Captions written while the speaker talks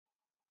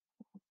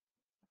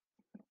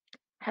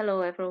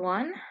Hello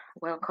everyone,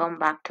 welcome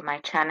back to my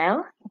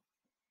channel.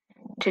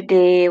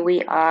 Today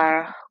we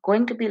are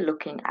going to be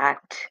looking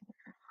at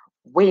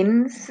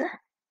winds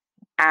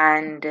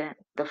and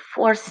the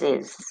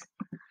forces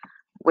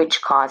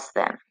which cause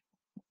them.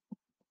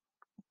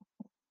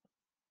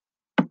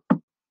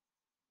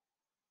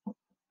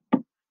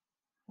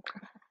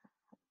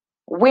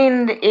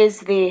 Wind is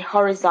the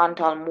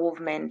horizontal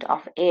movement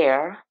of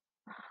air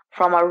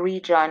from a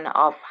region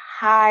of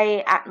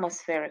high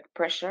atmospheric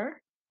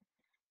pressure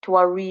to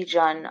a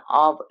region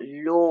of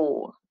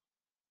low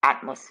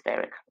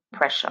atmospheric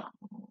pressure.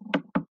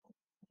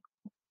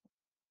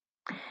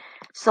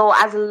 So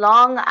as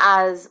long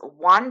as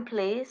one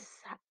place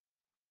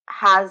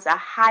has a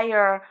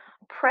higher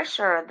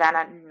pressure than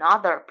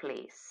another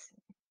place,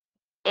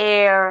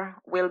 air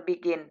will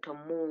begin to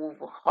move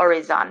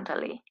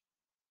horizontally.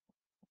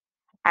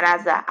 And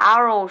as the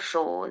arrow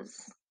shows,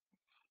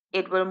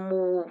 it will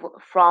move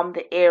from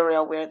the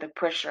area where the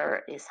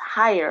pressure is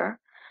higher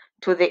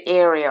to the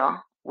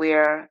area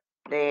where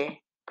the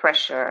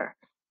pressure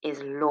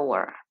is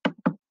lower.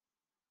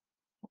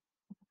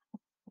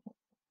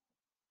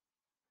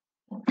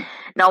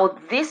 Now,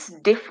 this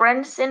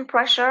difference in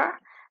pressure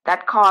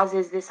that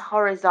causes this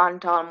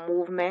horizontal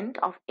movement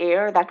of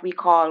air that we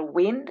call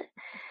wind,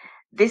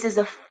 this is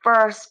the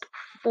first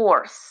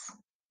force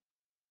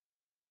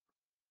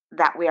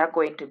that we are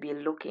going to be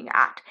looking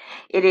at.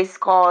 It is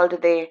called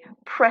the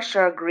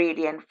pressure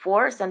gradient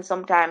force, and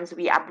sometimes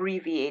we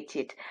abbreviate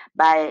it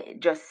by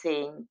just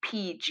saying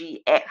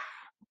PGF.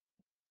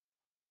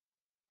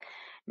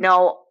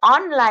 Now,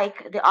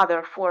 unlike the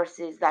other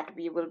forces that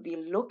we will be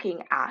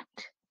looking at,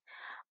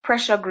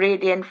 pressure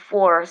gradient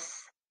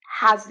force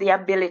has the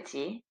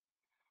ability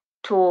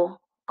to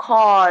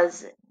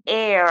cause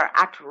air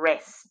at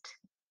rest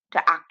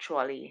to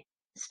actually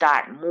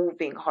start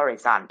moving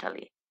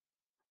horizontally.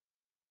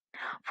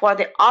 For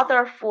the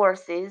other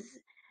forces,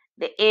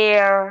 the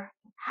air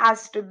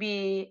has to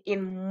be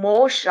in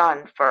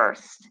motion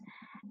first,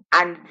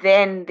 and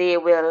then they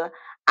will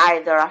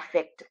either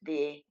affect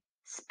the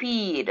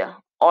speed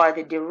or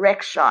the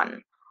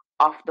direction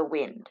of the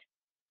wind.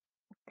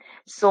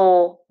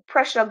 So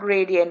pressure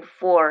gradient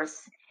force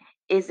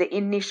is the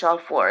initial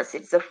force.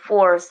 It's the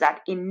force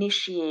that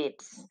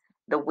initiates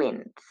the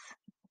winds.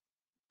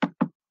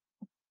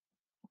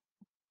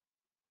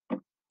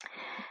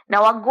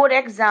 Now, a good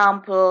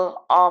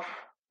example of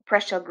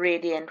pressure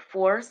gradient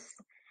force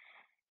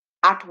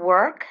at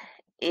work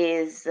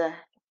is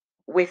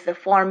with the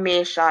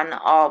formation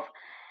of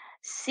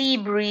sea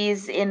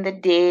breeze in the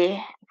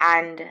day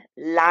and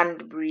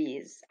land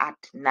breeze at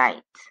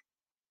night.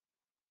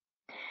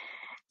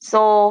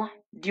 So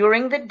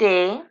during the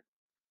day,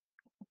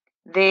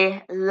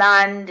 the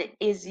land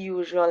is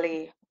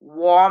usually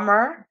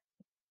warmer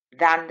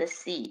than the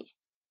sea.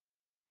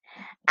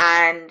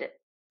 And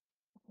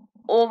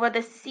over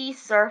the sea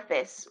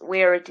surface,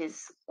 where it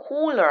is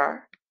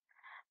cooler,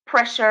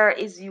 pressure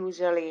is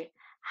usually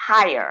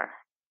higher.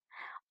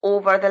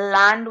 Over the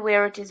land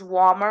where it is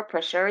warmer,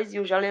 pressure is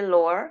usually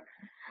lower.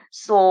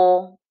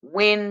 So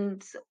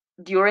winds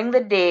during the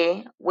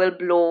day will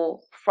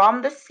blow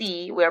from the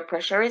sea where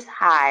pressure is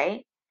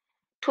high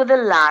to the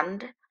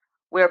land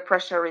where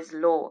pressure is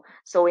low.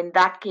 So in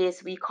that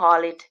case, we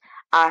call it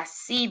a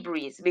sea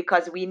breeze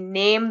because we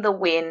name the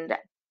wind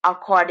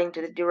according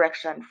to the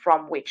direction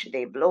from which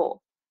they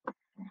blow.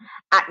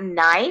 At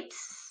night,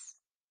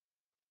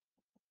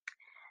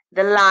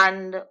 the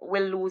land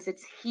will lose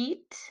its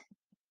heat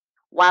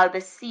while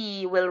the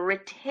sea will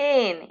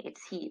retain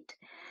its heat.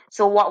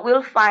 So what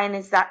we'll find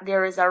is that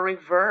there is a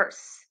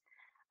reversal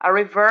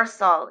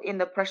in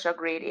the pressure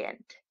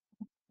gradient.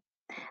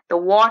 The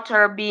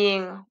water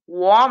being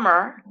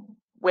warmer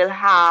will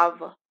have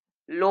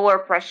lower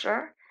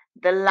pressure.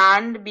 The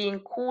land being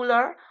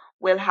cooler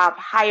will have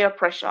higher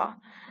pressure.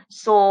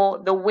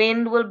 So the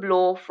wind will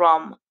blow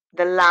from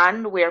the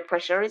land where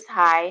pressure is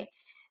high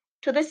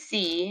to the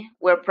sea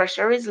where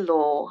pressure is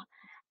low.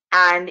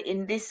 And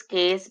in this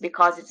case,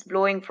 because it's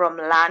blowing from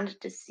land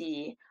to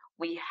sea,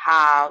 we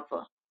have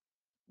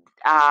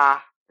a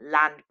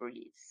land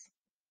breeze.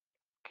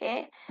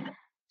 Okay,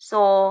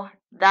 so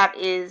that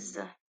is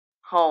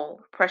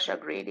how pressure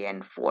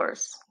gradient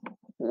force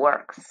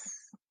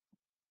works.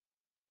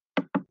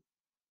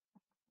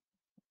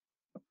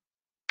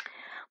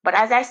 But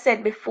as I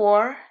said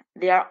before,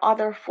 there are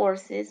other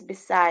forces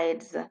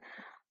besides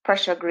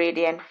pressure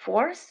gradient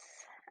force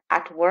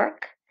at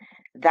work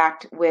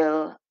that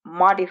will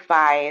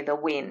modify the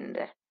wind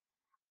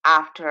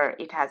after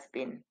it has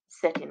been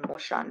set in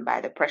motion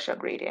by the pressure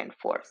gradient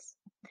force.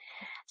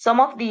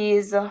 Some of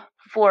these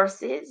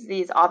forces,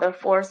 these other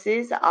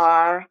forces,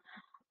 are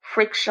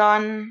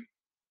friction,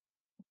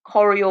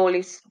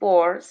 Coriolis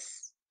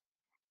force,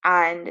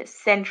 and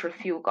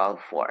centrifugal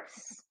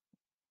force.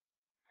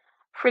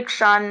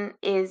 Friction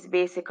is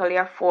basically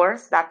a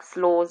force that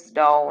slows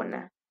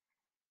down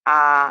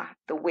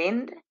the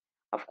wind.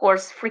 Of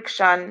course,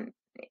 friction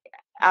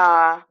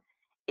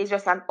is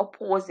just an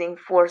opposing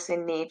force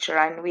in nature,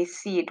 and we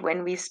see it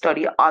when we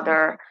study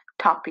other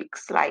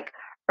topics like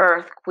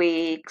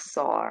earthquakes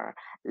or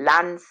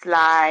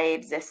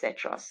landslides,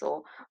 etc.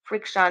 So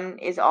friction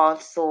is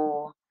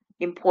also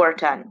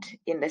important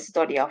in the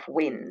study of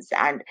winds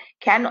and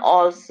can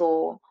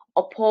also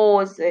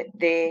oppose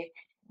the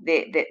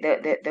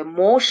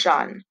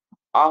motion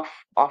of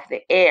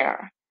the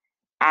air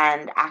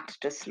and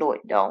act to slow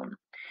it down.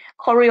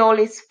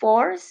 Coriolis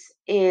force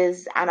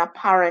is an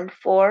apparent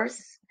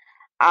force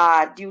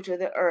due to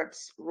the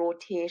Earth's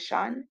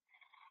rotation,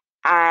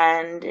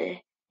 and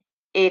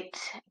it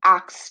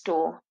acts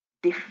to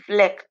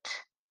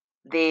deflect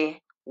the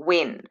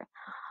wind,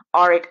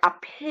 or it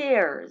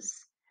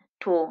appears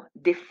to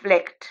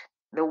deflect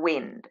the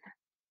wind.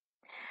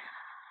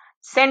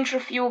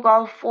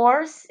 Centrifugal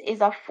force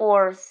is a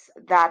force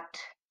that,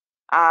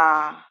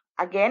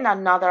 again,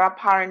 another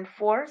apparent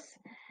force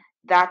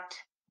that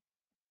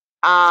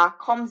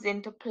comes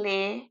into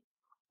play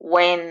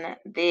when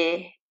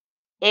the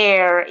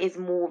air is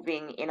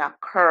moving in a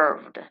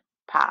curved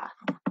path.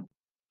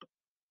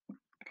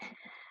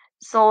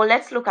 So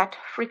let's look at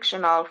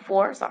frictional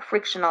force or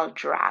frictional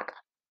drag.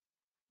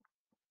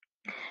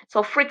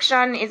 So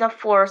friction is a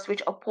force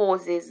which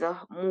opposes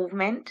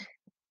movement.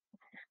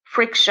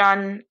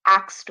 Friction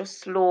acts to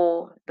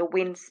slow the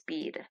wind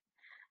speed.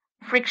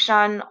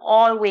 Friction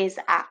always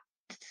acts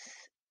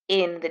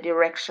in the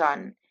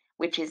direction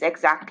which is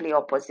exactly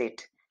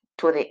opposite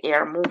to the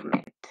air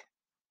movement.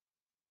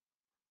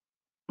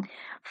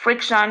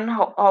 Friction,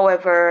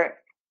 however,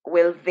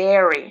 will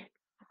vary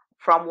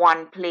from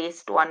one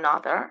place to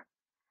another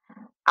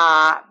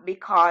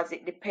because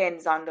it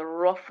depends on the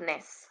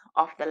roughness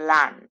of the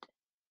land.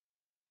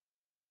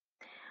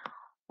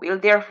 We'll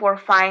therefore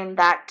find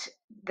that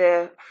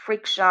the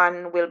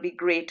friction will be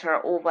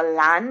greater over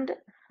land,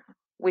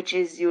 which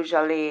is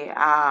usually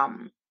a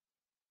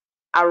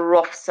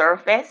rough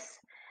surface,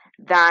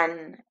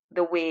 than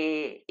the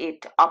way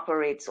it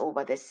operates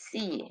over the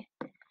sea.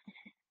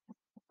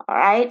 All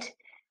right.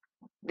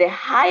 The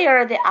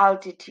higher the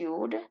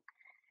altitude,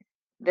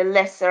 the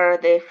lesser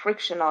the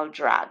frictional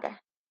drag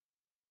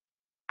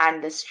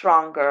and the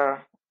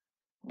stronger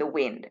the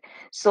wind.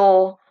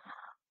 So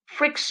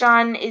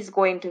friction is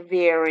going to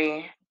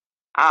vary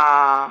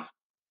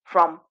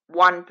from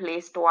one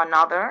place to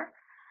another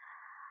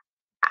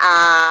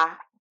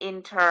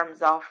in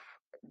terms of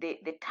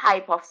the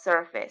type of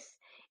surface.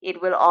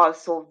 It will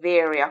also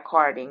vary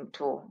according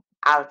to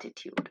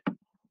altitude.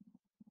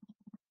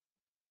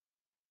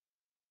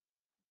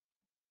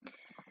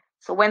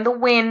 So when the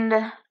wind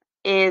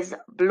is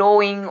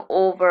blowing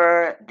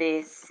over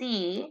the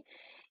sea,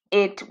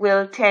 it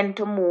will tend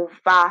to move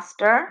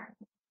faster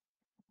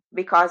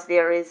because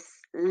there is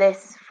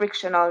less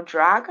frictional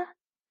drag.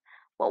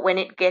 But when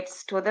it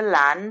gets to the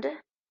land,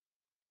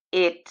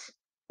 it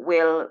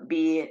will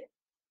be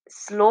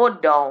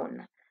slowed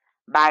down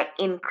by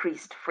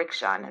increased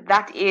friction.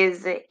 That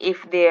is,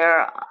 if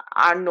there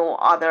are no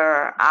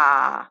other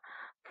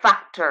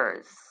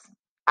factors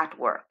at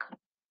work.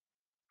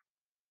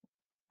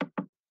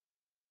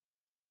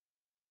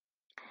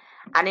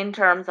 And in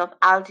terms of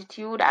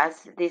altitude,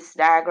 as this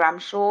diagram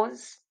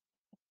shows,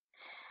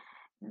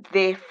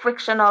 the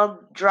frictional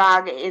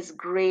drag is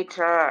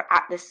greater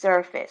at the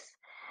surface.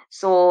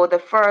 So the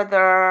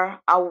further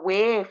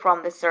away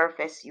from the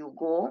surface you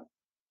go,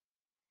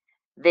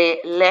 the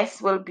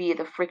less will be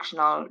the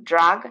frictional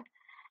drag,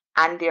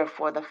 and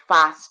therefore the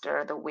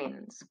faster the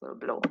winds will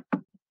blow.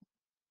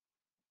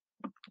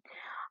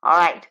 All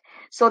right,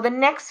 so the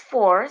next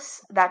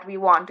force that we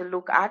want to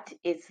look at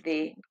is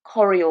the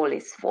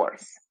Coriolis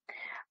force.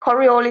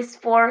 Coriolis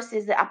force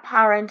is the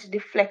apparent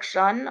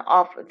deflection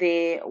of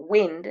the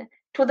wind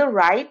to the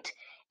right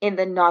in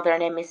the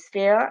northern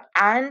hemisphere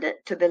and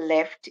to the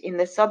left in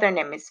the southern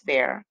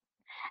hemisphere.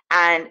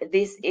 And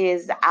this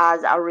is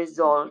as a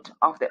result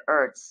of the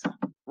Earth's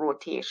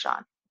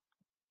rotation.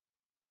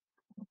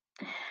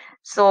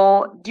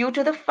 So due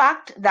to the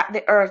fact that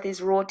the Earth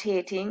is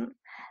rotating,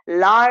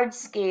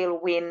 large-scale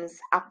winds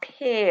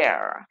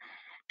appear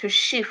to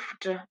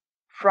shift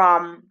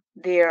from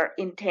their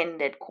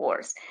intended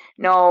course.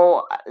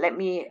 Now, let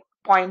me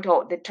point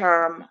out the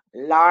term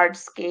large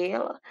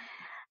scale.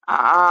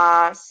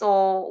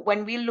 So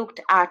when we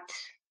looked at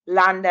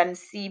land and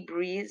sea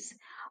breeze,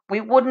 we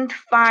wouldn't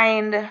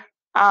find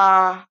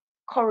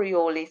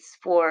Coriolis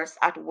force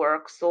at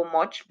work so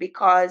much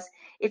because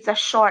it's a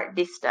short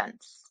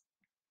distance.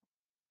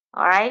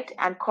 All right,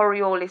 and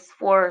Coriolis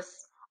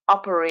force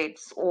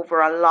operates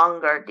over a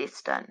longer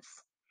distance.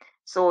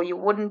 So you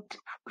wouldn't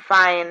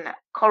find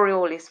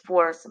Coriolis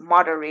force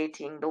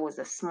moderating those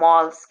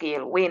small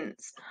scale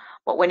winds.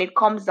 But when it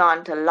comes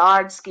on to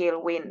large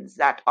scale winds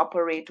that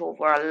operate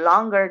over a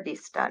longer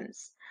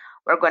distance,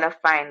 we're going to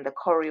find the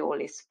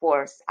Coriolis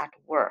force at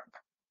work.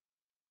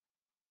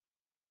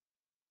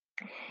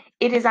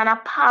 It is an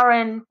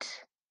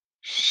apparent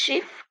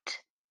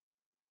shift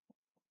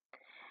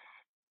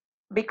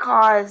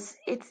because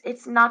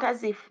it's not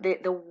as if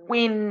the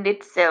wind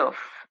itself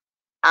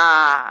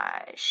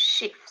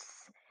shifts.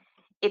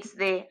 It's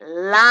the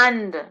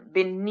land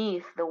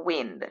beneath the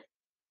wind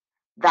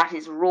that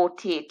is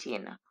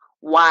rotating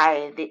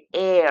while the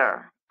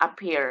air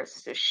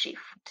appears to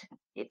shift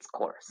its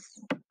course.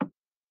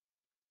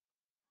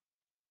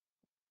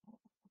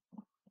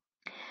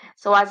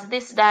 So as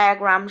this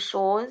diagram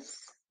shows,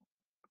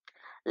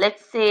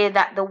 let's say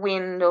that the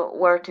wind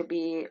were to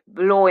be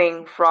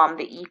blowing from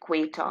the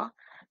equator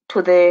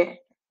to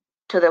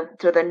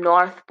the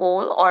North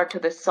Pole or to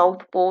the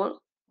South Pole.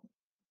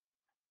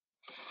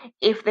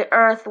 If the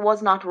Earth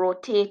was not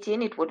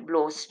rotating, it would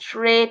blow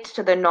straight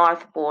to the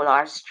North Pole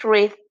or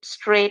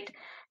straight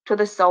to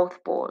the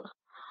South Pole.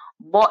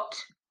 But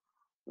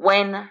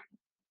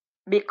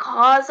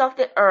because of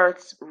the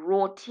Earth's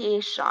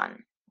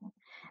rotation,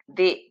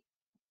 the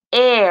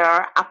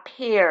air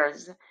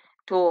appears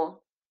to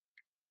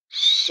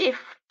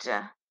shift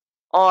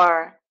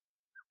or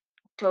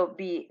to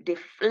be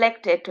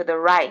deflected to the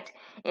right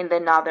in the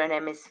northern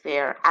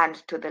hemisphere and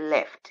to the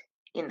left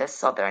in the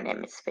southern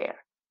hemisphere.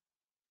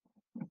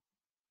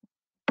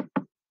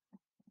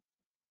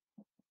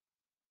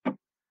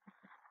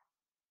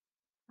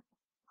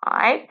 All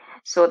right,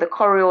 so the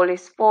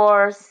Coriolis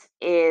force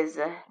is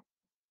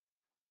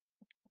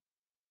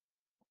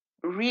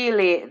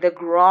really the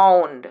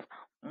ground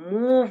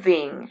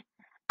moving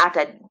at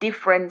a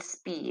different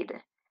speed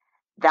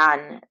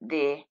than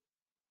the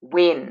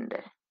wind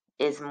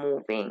is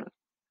moving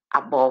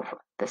above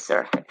the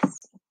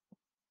surface.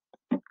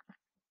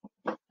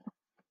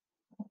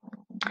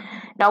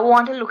 Now we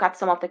want to look at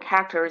some of the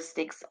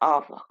characteristics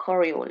of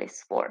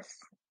Coriolis force.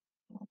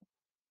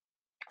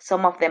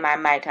 Some of them I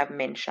might have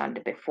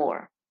mentioned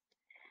before.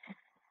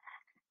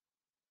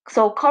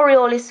 So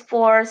Coriolis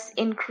force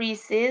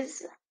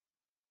increases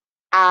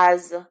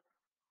as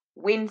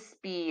wind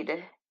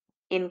speed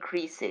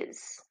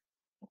increases.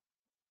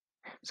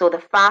 So the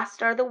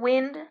faster the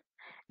wind,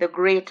 the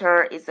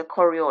greater is the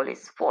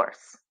Coriolis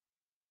force.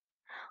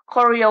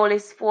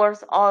 Coriolis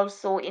force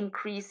also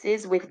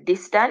increases with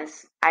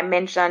distance. I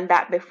mentioned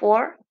that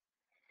before.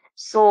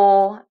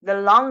 So the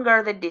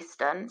longer the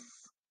distance,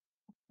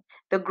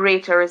 the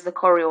greater is the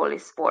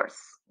Coriolis force.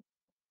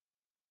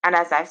 And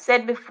as I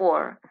said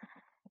before,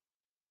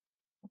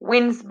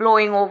 winds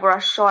blowing over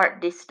a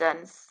short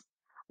distance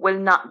will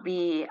not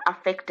be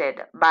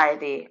affected by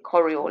the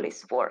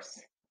Coriolis force.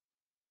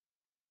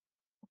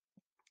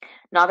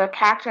 Another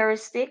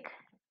characteristic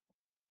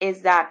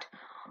is that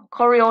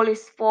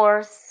Coriolis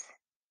force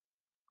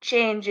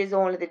changes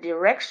only the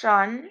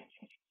direction,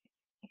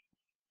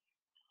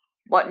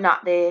 but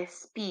not the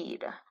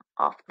speed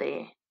of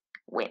the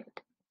wind.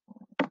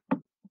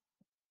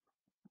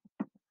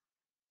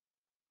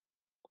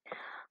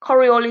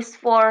 Coriolis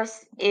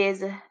force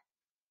is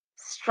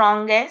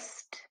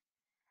strongest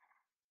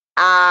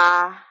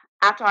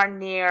at or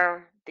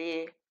near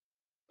the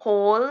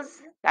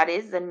poles, that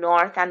is the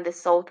north and the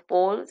south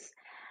poles.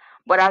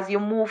 But as you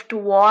move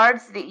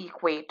towards the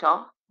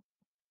equator,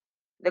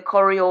 the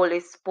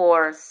Coriolis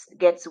force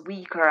gets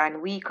weaker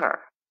and weaker.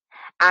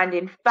 And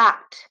in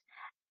fact,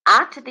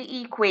 at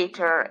the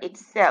equator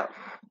itself,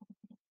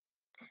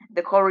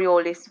 the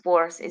Coriolis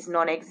force is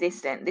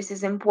non-existent. This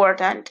is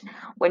important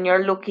when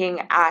you're looking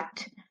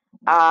at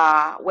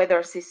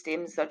weather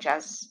systems such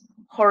as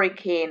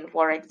hurricane,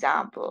 for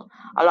example.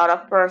 A lot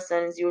of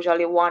persons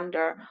usually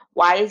wonder,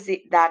 why is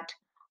it that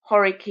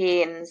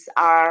hurricanes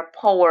are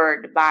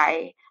powered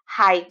by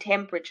high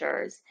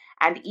temperatures,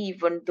 and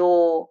even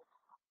though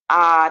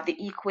the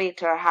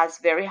equator has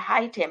very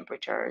high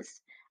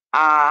temperatures,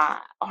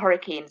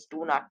 hurricanes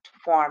do not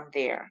form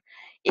there.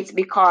 It's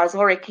because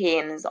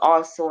hurricanes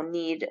also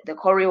need the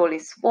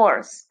Coriolis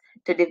force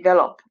to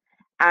develop,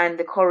 and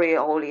the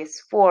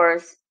Coriolis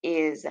force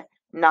is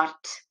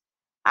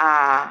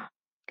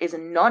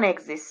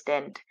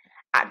non-existent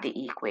at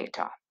the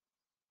equator.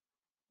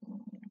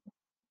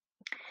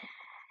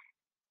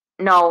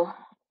 Now,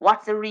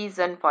 what's the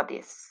reason for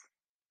this?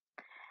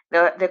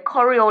 The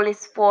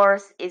Coriolis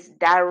force is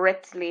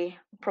directly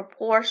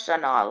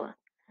proportional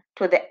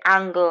to the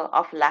angle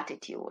of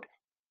latitude.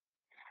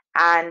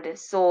 And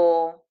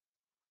so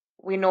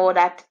we know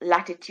that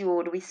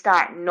latitude, we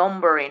start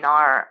numbering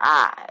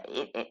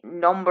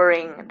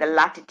numbering the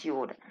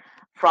latitude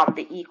from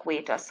the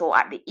equator. So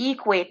at the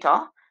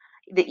equator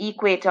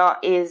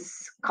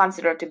is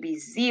considered to be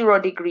 0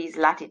 degrees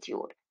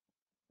latitude.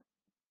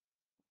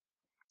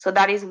 So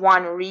that is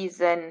one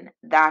reason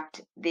that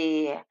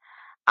the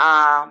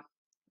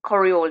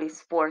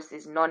Coriolis force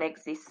is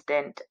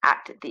non-existent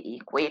at the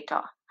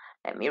equator.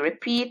 Let me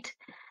repeat.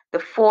 The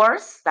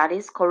force, that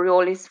is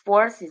Coriolis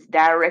force, is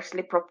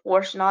directly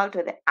proportional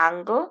to the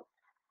angle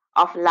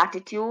of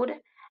latitude,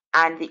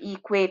 and the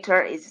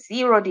equator is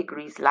 0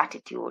 degrees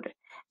latitude.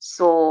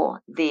 So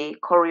the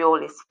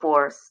Coriolis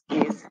force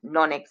is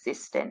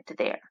non-existent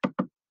there.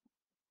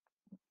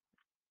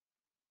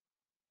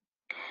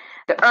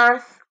 The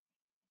Earth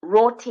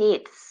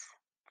rotates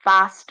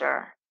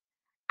faster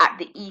at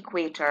the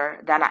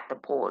equator than at the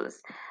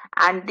poles.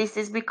 And this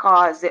is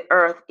because the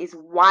Earth is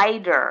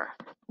wider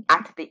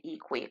at the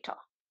equator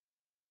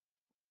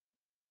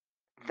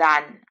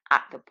than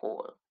at the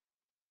pole.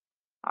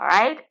 All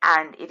right,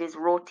 and it is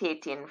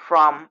rotating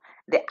from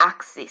the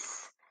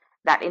axis,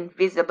 that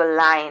invisible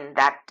line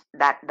that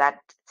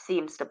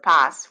seems to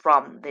pass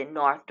from the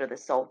North to the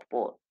South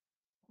Pole.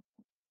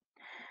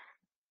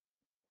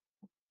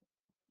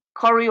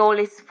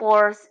 Coriolis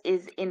force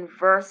is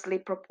inversely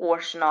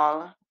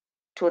proportional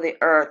to the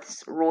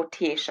Earth's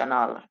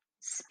rotational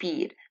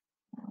speed.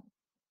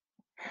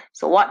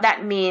 So what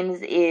that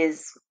means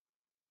is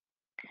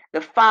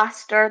the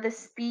faster the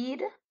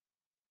speed,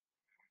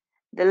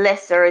 the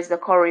lesser is the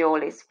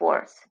Coriolis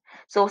force.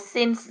 So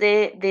since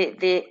the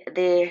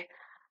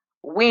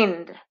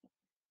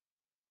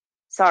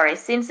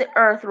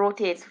Earth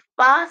rotates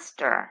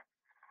faster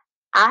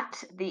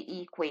at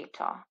the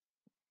equator,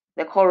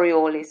 the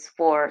Coriolis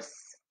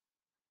force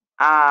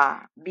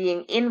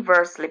being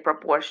inversely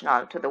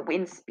proportional to the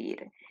wind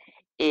speed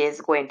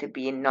is going to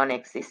be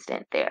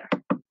non-existent there.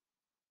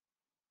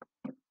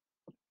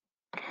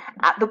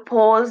 At the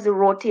poles, the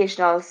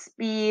rotational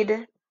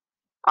speed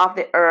of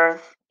the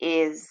Earth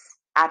is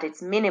at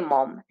its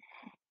minimum.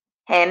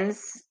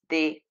 Hence,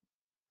 the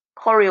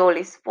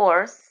Coriolis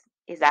force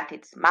is at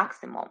its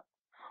maximum.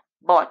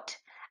 But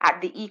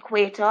at the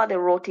equator, the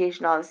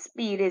rotational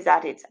speed is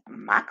at its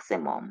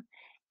maximum.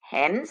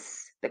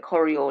 Hence, the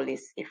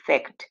Coriolis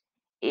effect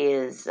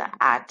is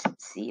at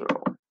 0.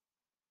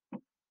 All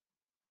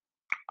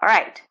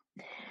right.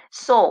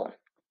 So,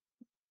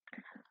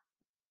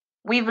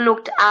 we've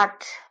looked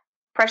at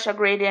pressure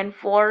gradient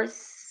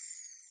force,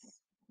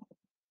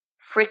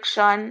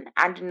 friction,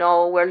 and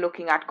now we're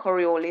looking at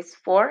Coriolis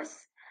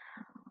force.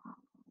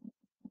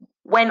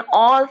 When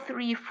all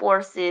three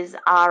forces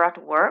are at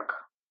work,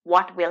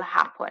 what will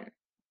happen?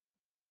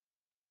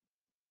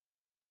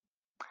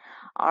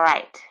 All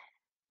right.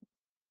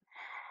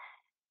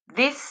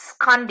 This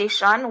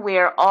condition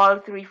where all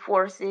three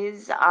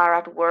forces are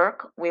at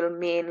work will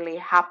mainly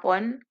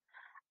happen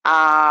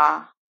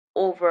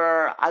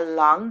over a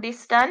long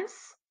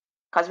distance,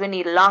 because we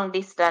need long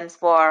distance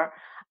for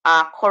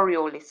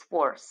Coriolis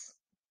force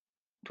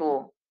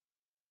to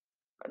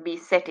be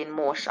set in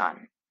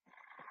motion.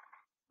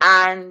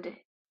 And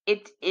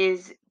it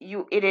is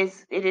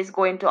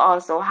going to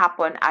also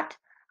happen at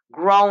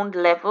ground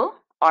level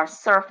or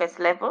surface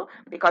level,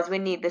 because we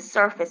need the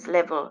surface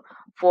level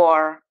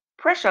for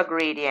pressure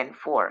gradient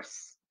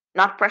force,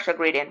 not pressure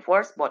gradient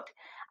force, but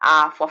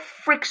for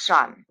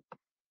friction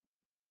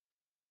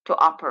to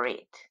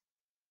operate.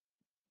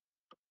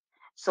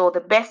 So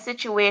the best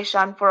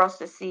situation for us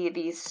to see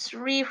these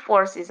three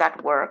forces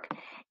at work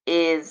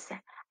is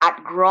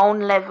at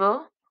ground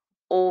level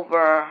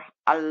over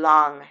a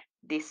long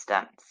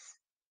distance.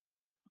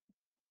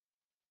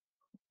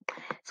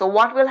 So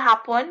what will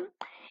happen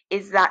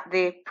is that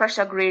the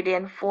pressure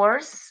gradient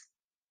force,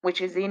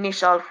 which is the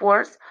initial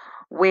force,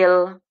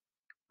 will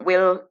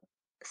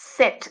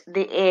set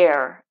the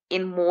air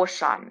in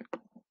motion,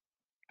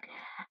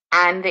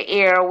 and the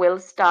air will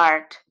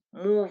start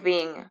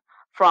moving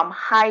from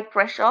high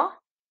pressure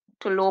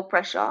to low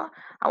pressure.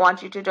 I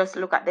want you to just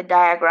look at the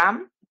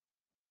diagram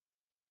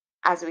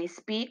as we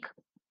speak.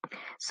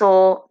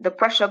 So the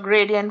pressure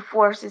gradient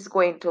force is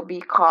going to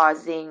be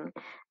causing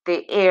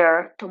the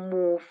air to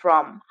move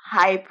from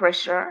high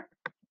pressure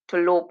to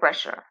low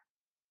pressure.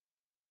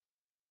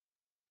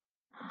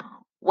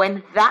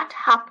 When that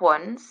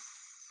happens,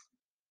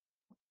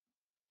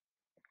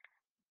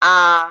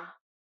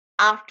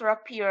 after a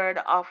period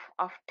of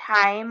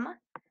time,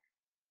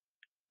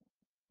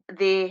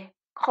 the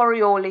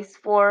Coriolis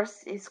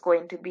force is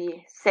going to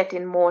be set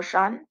in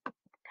motion,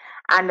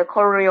 and the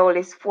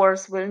Coriolis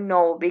force will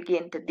now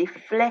begin to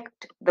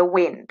deflect the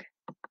wind.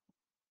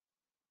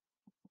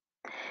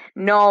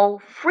 Now,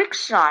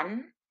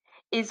 friction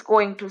is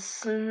going to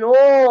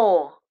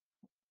slow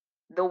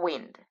the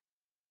wind.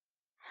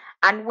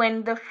 And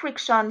when the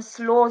friction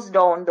slows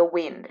down the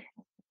wind,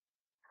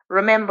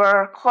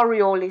 remember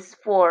Coriolis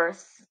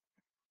force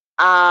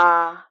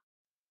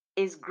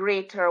is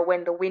greater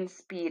when the wind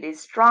speed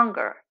is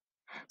stronger.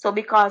 So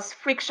because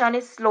friction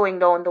is slowing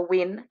down the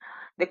wind,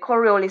 the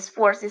Coriolis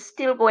force is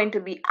still going to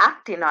be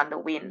acting on the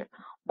wind,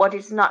 but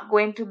it's not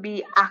going to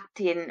be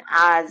acting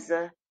as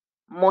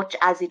much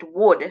as it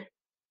would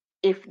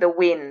if the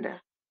wind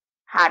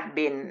had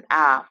been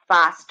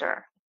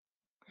faster.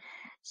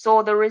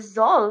 So the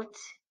result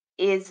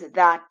is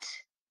that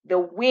the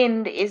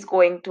wind is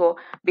going to,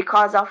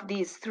 because of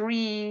these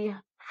three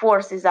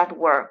forces at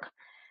work,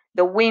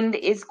 the wind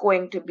is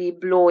going to be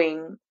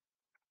blowing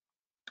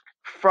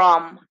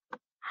from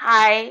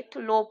high to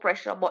low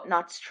pressure, but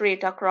not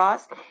straight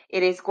across.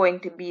 It is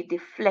going to be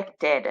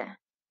deflected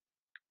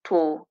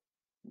to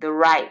the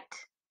right,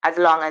 as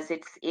long as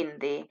it's in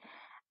the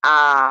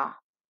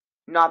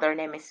northern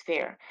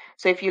hemisphere.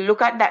 So if you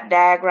look at that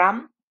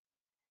diagram,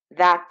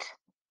 that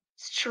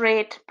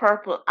straight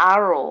purple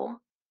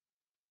arrow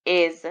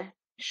is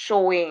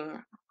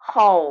showing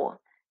how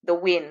the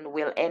wind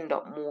will end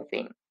up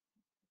moving.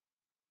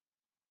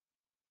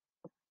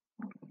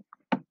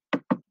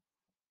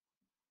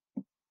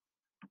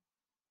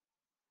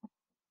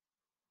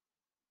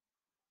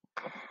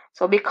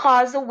 So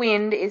because the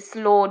wind is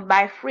slowed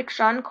by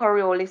friction,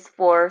 Coriolis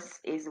force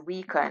is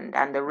weakened,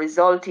 and the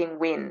resulting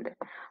wind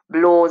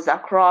blows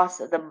across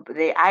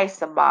the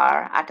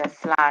isobar at a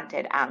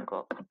slanted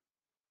angle.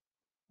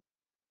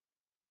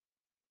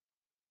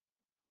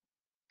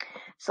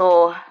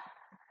 So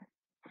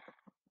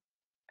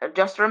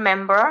just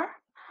remember,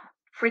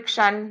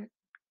 friction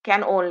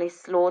can only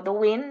slow the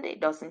wind. It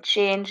doesn't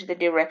change the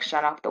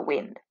direction of the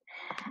wind.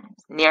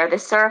 Near the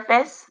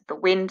surface, the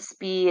wind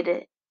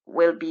speed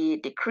will be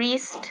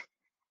decreased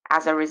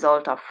as a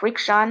result of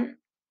friction,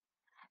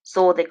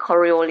 so the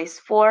Coriolis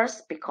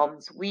force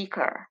becomes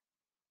weaker.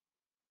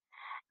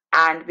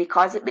 And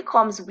because it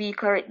becomes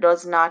weaker, it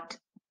does not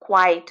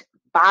quite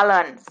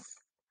balance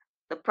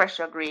the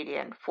pressure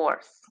gradient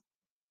force.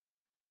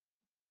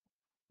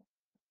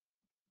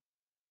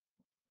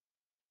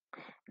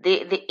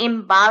 The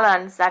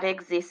imbalance that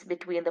exists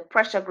between the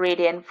pressure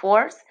gradient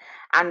force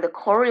and the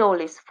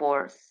Coriolis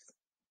force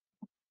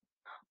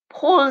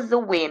pulls the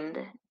wind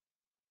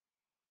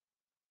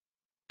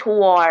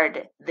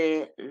toward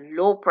the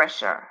low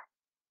pressure.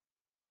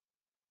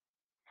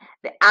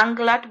 The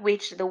angle at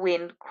which the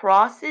wind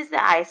crosses the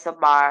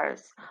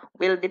isobars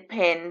will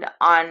depend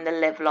on the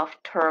level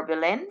of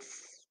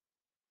turbulence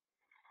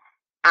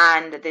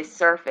and the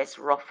surface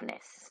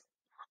roughness.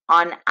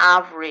 On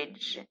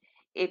average,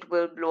 it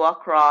will blow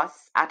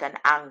across at an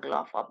angle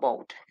of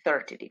about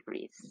 30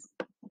 degrees.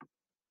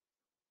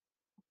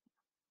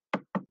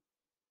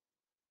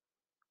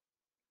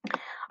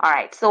 All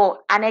right,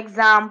 so an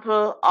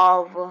example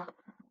of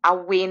a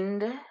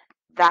wind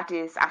that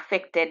is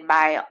affected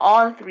by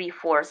all three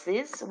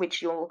forces,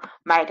 which you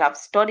might have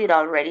studied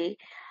already,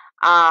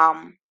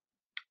 are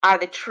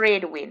the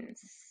trade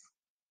winds.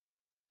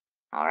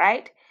 All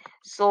right,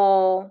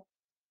 so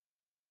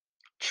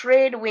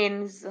trade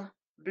winds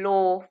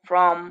blow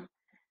from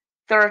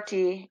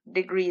 30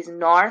 degrees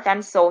north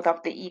and south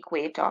of the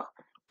equator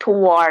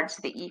towards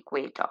the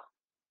equator.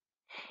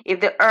 If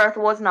the earth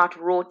was not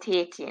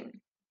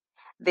rotating,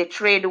 the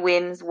trade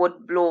winds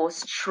would blow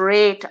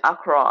straight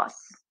across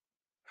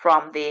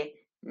from the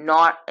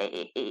north,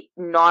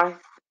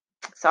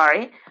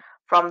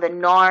 from the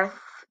north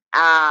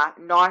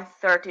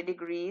 30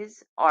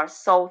 degrees or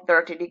south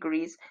 30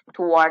 degrees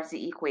towards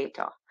the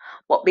equator.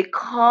 But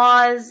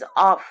because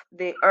of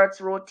the Earth's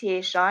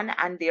rotation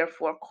and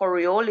therefore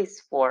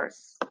Coriolis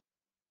force,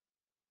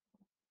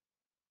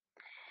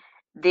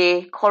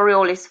 the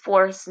Coriolis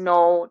force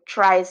now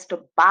tries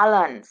to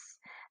balance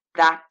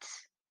that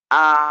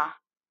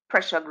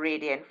pressure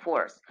gradient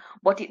force,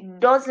 but it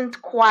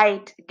doesn't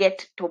quite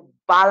get to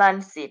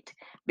balance it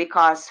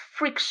because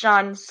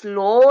friction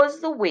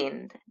slows the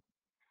wind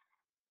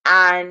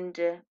and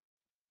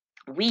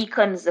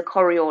weakens the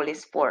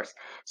Coriolis force.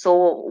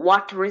 So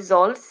what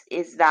results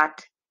is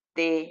that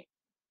the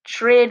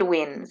trade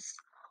winds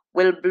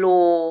will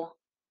blow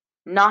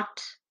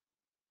not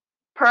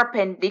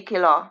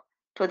perpendicular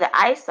to the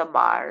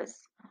isobars,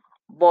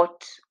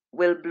 but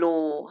will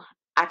blow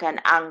at an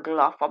angle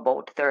of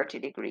about 30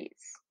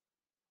 degrees.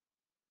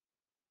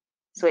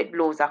 So it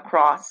blows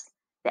across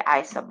the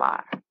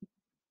isobar.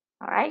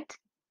 All right.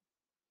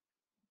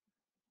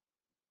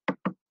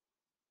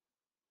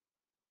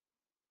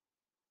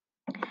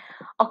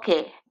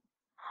 Okay.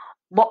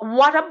 But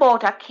what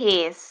about a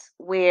case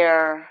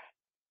where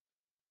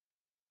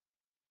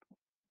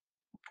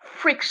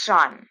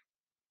friction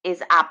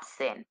is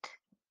absent?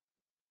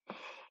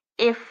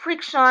 If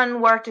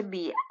friction were to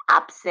be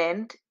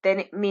absent, then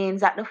it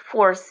means that the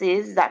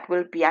forces that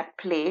will be at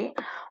play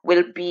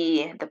will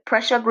be the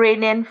pressure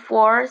gradient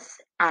force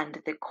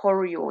and the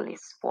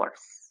Coriolis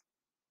force.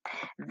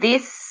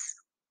 This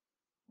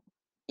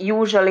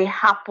usually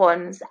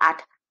happens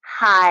at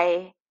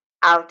high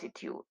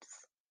altitudes.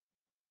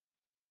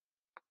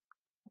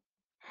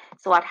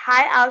 So at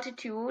high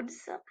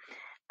altitudes,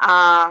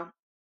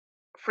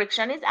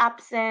 friction is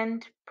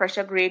absent,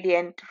 pressure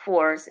gradient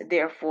force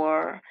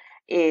therefore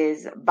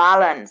is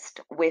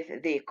balanced with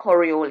the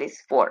Coriolis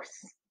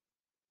force.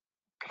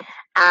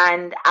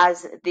 And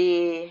as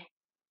the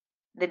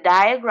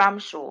diagram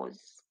shows,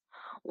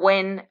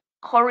 when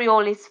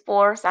Coriolis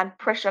force and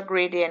pressure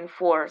gradient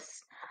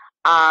force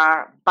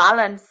are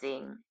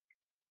balancing,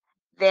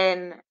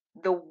 then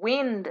the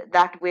wind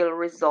that will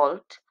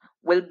result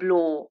will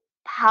blow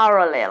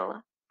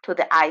parallel to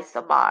the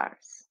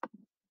isobars.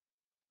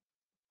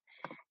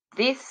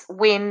 This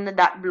wind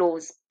that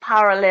blows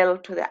parallel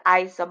to the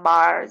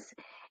isobars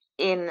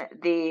in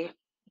the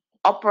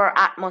upper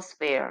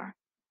atmosphere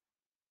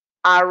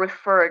are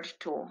referred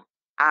to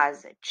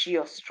as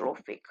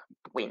geostrophic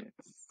winds.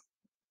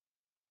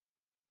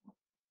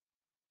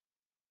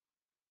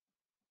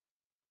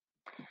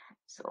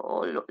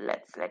 So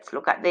let's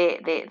look at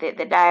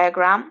the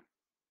diagram.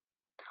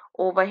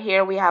 Over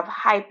here we have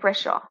high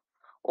pressure.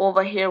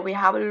 Over here we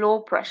have low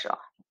pressure.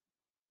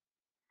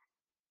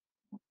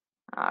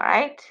 All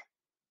right.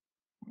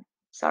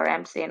 Sorry,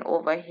 I'm saying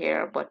over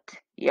here, but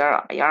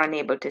you're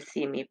unable to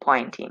see me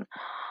pointing.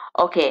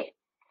 Okay.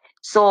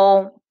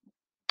 So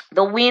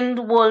the wind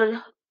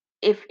will,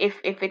 if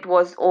it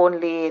was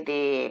only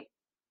the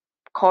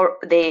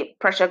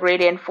pressure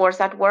gradient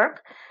force at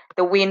work,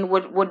 the wind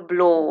would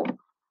blow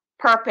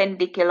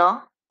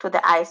perpendicular to the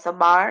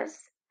isobars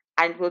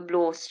and will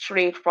blow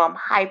straight from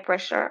high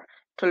pressure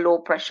to low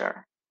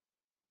pressure.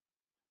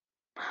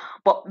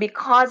 But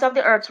because of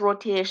the Earth's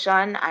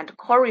rotation and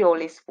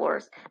Coriolis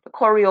force, the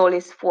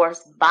Coriolis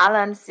force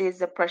balances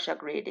the pressure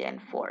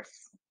gradient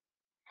force.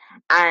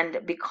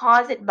 And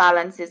because it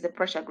balances the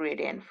pressure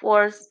gradient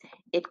force,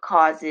 it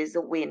causes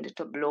the wind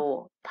to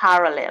blow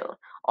parallel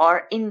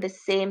or in the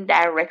same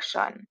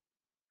direction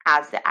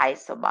as the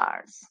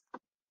isobars.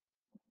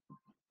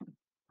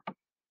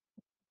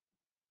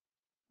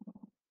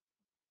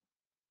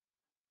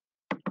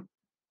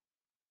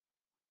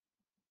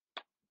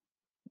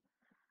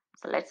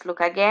 So let's look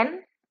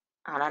again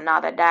on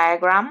another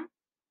diagram.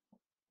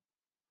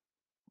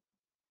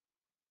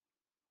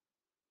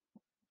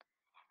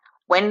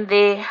 When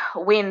the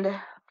wind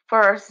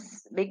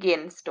first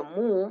begins to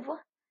move,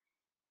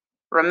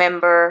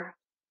 remember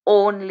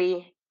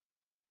only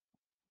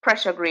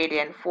pressure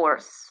gradient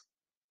force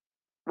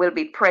will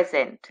be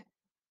present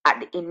at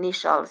the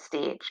initial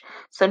stage.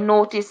 So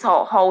notice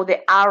how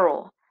the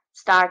arrow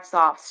starts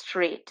off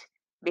straight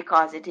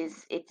because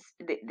it's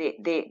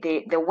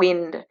the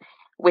wind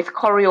with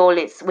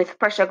Coriolis, with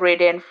pressure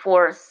gradient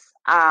force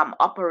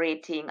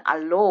operating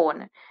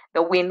alone,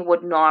 the wind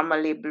would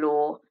normally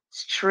blow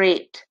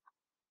straight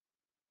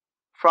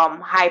from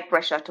high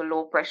pressure to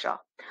low pressure.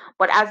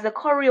 But as the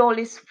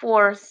Coriolis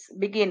force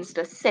begins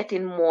to set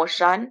in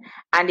motion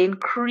and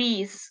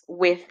increase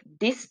with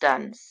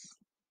distance,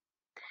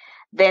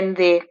 then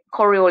the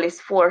Coriolis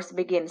force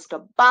begins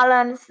to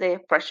balance the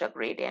pressure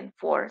gradient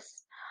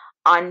force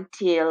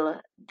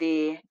until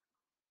the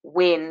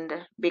wind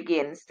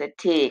begins to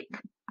take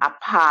a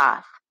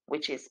path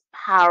which is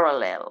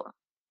parallel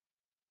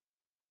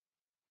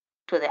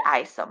to the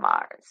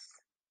isobars.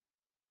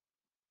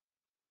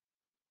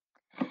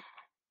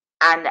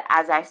 And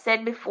as I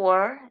said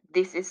before,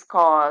 this is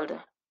called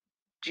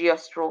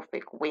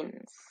geostrophic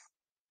winds.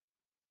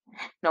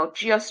 Now,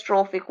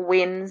 geostrophic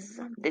winds,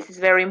 this is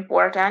very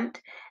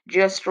important.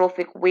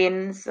 Geostrophic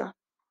winds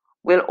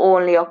will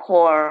only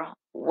occur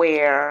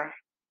where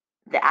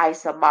the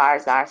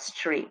isobars are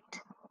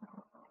straight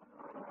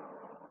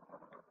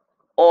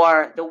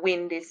or the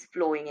wind is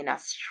flowing in a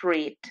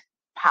straight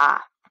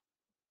path.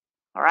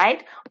 All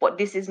right, but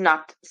this is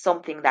not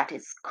something that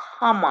is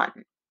common.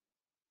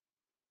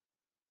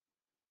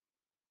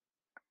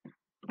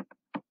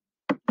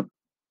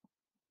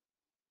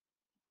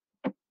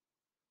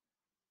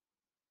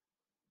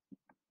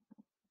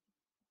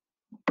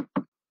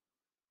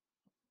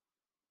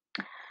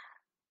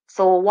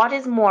 So what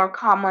is more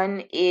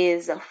common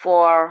is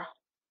for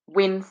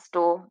winds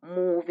to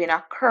move in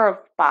a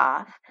curved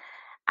path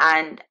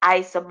and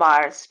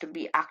isobars to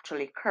be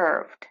actually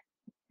curved.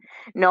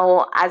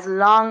 Now, as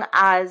long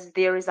as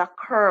there is a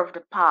curved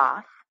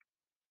path,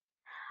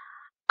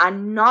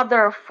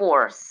 another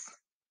force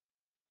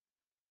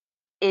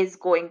is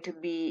going to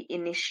be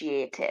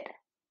initiated.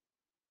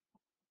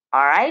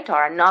 All right,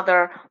 or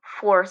another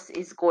force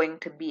is going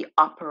to be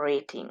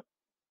operating.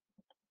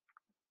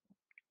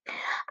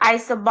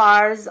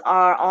 Isobars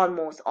are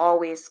almost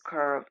always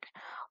curved.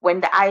 When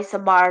the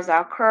isobars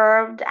are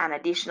curved, an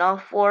additional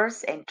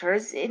force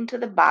enters into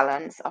the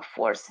balance of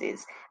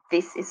forces.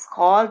 This is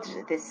called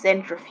the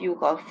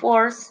centrifugal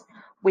force,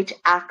 which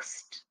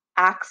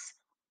acts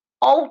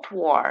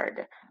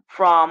outward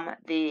from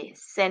the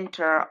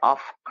center of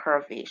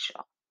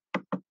curvature.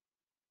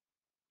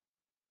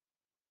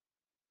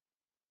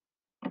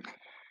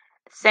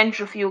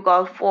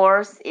 Centrifugal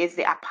force is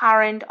the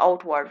apparent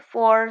outward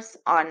force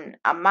on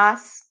a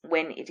mass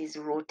when it is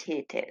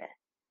rotated.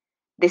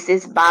 This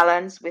is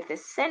balanced with the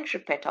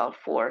centripetal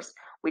force,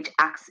 which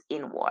acts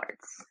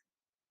inwards.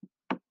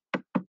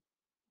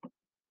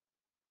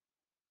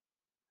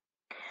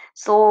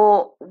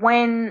 So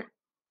when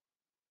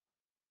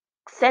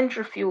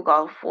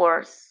centrifugal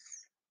force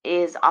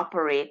is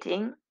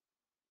operating,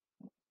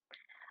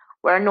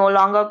 we're no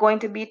longer going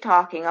to be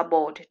talking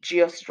about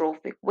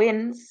geostrophic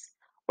winds.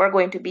 We're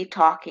going to be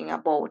talking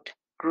about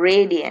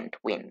gradient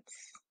winds.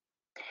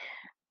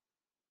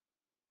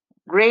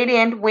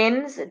 Gradient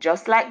winds,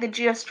 just like the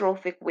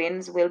geostrophic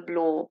winds, will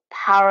blow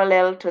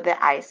parallel to the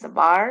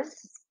isobars,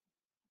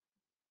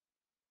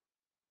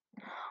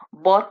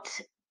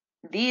 but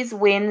these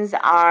winds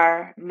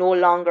are no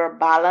longer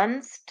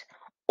balanced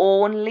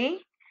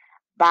only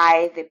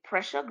by the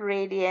pressure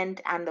gradient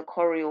and the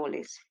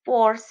Coriolis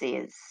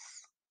forces,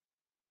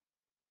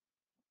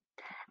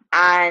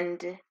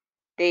 and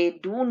they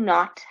do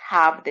not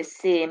have the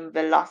same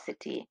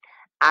velocity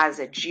as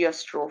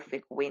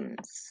geostrophic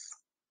winds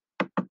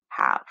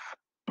have.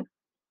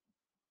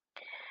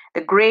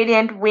 The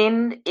gradient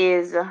wind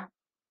is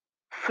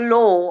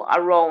flow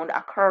around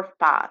a curved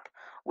path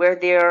where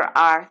there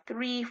are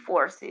three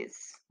forces: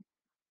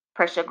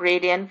 pressure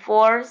gradient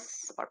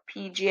force or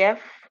PGF,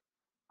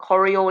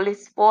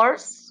 Coriolis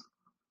force,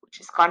 which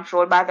is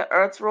controlled by the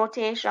Earth's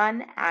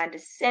rotation, and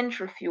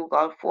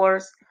centrifugal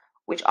force,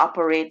 which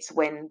operates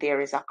when there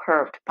is a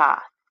curved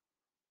path.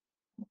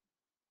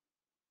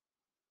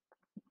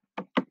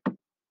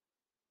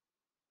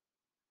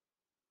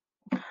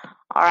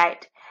 All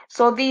right,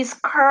 So these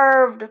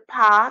curved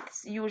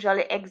paths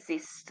usually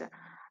exist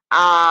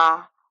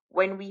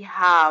when we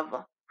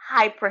have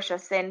high pressure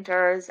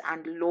centers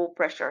and low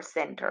pressure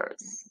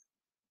centers.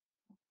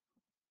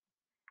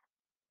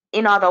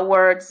 In other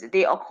words,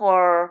 they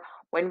occur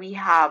when we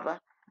have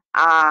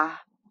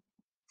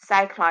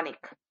cyclonic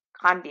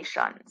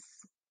conditions.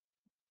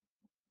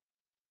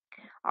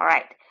 All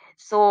right,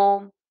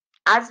 so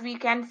as we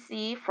can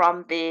see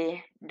from the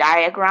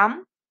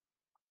diagram,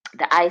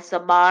 the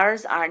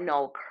isobars are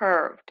now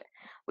curved,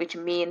 which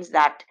means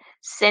that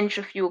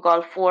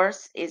centrifugal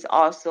force is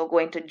also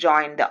going to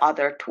join the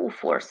other two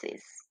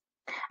forces.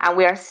 And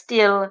we are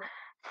still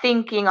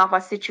thinking of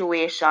a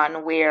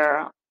situation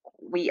where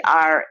we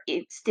are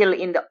still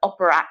in the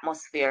upper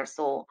atmosphere,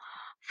 so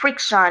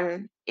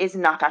friction is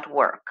not at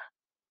work.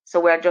 So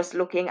we're just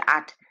looking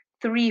at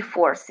three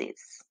forces.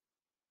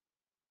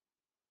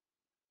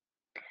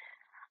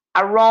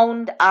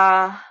 Around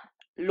a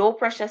low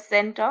pressure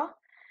center,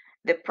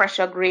 the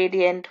pressure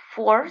gradient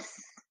force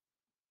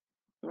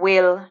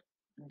will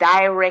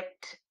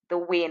direct the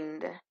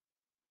wind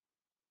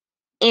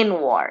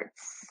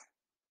inwards,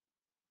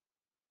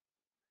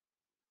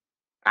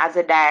 as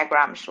the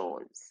diagram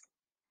shows.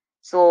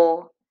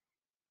 So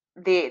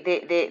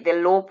the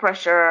low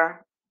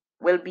pressure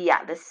will be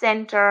at the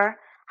center,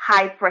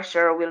 high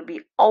pressure will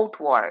be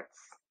outwards.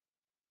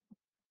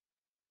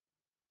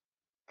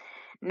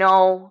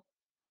 Now,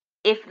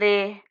 if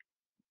the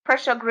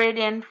pressure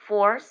gradient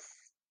force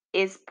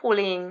is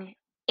pulling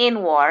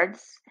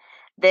inwards,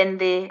 then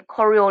the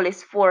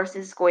Coriolis force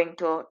is going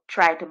to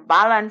try to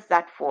balance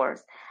that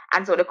force.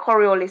 And so the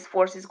Coriolis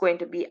force is going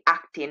to be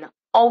acting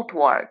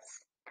outwards.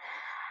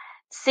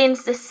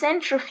 Since the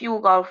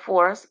centrifugal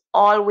force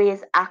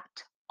always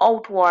acts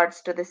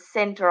outwards to the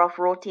center of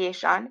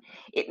rotation,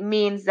 it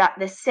means that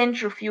the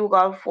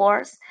centrifugal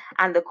force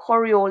and the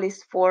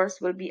Coriolis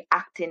force will be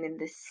acting in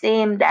the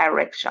same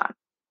direction.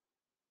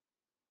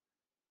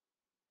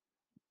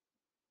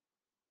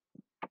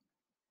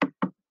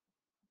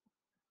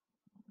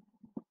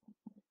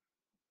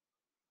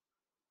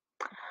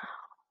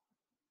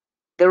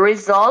 The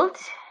result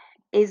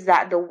is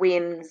that the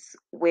winds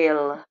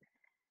will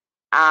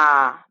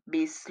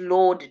be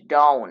slowed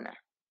down.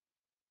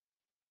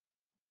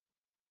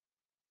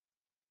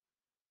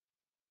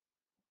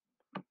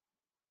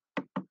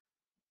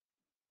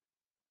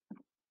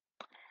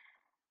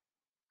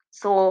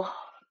 So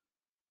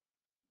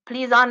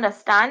please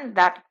understand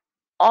that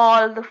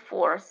all the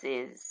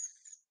forces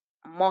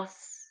must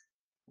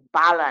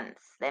balance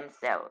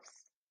themselves.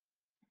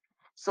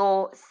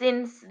 So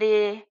since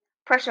the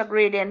pressure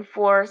gradient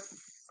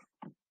force,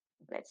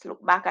 let's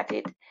look back at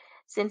it.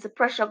 Since the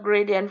pressure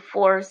gradient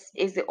force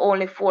is the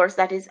only force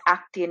that is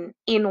acting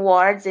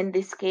inwards in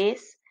this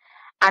case,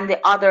 and the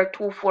other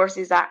two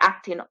forces are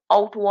acting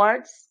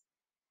outwards,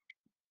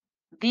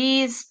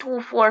 these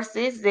two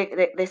forces,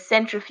 the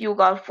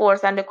centrifugal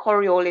force and the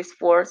Coriolis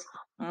force,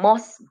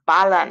 must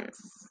balance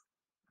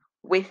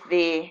with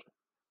the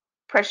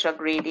pressure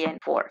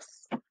gradient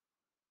force.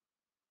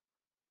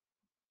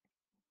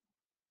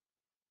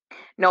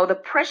 Now, the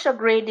pressure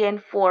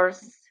gradient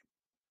force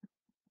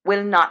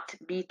will not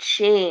be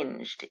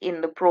changed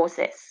in the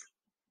process.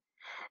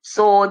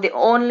 So the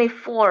only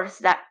force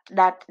that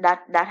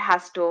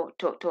has to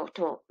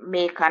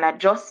make an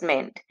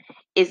adjustment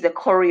is the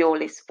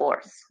Coriolis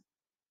force.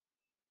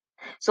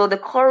 So the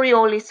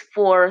Coriolis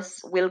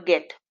force will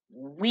get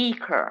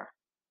weaker.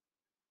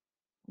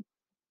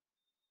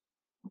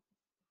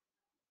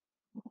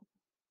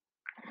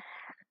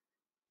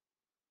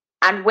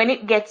 And when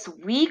it gets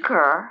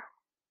weaker,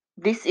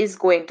 this is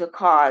going to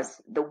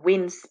cause the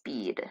wind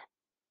speed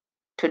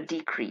to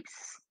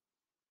decrease.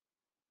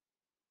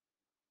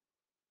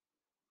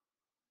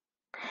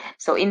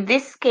 So in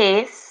this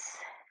case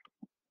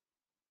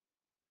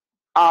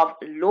of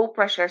low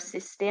pressure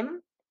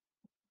system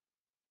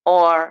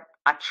or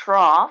a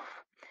trough,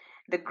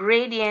 the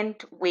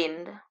gradient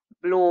wind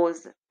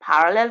blows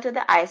parallel to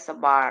the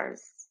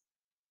isobars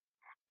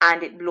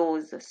and it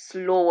blows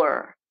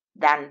slower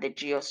than the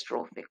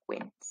geostrophic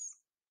winds.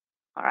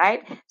 All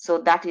right, so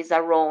that is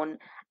around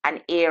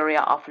an area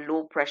of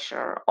low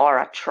pressure or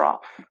a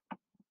trough.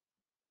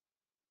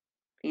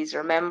 Please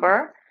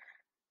remember,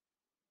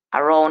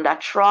 around a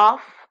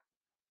trough,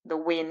 the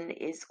wind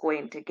is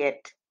going to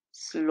get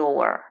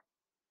slower.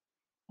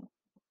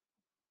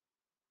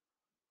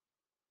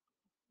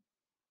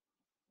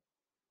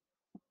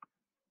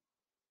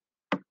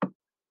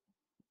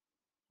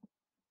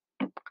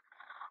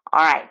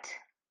 All right.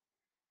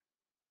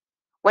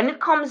 When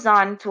it comes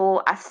on to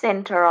a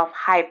center of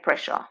high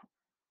pressure,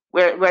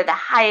 where the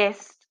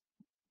highest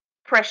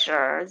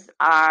pressures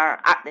are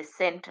at the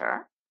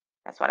center,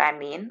 that's what I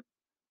mean.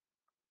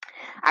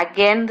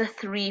 Again, the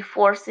three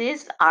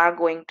forces are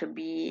going to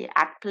be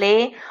at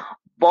play,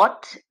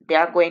 but they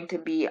are going to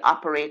be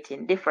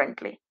operating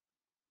differently.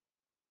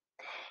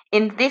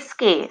 In this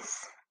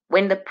case,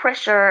 when the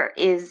pressure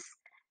is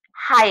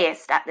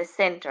highest at the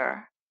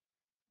center,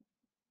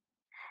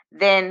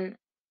 then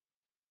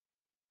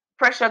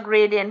pressure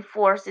gradient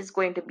force is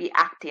going to be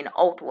acting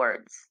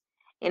outwards.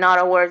 In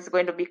other words,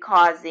 going to be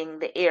causing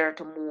the air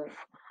to move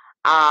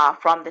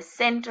from the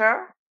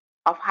center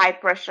of high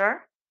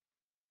pressure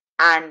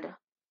and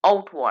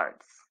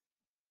outwards.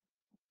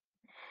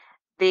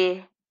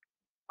 The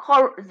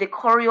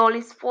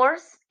Coriolis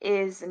force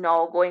is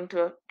now going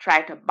to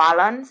try to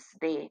balance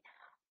the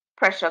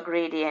pressure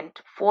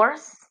gradient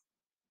force.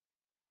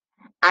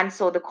 And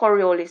so the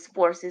Coriolis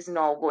force is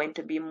now going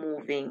to be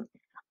moving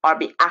or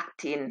be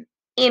acting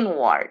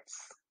inwards.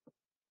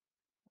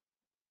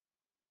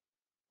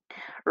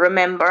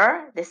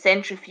 Remember, the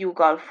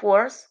centrifugal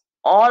force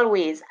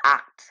always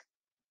acts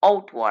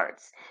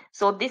outwards.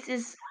 So this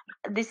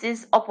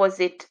is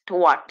opposite to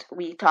what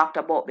we talked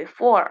about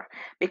before,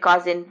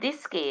 because in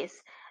this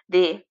case,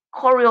 the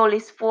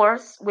Coriolis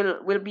force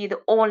will be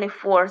the only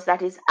force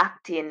that is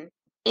acting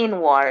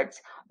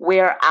inwards,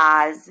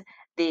 whereas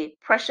the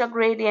pressure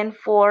gradient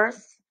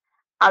force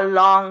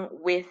along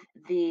with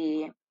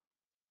the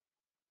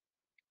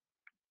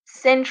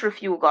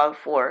centrifugal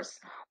force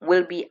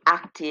will be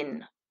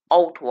acting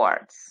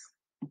outwards.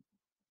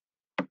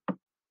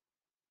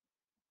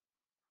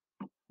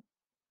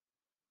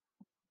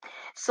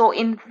 So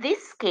in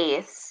this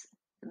case,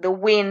 the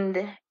wind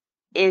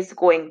is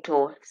going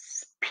to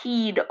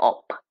speed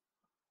up.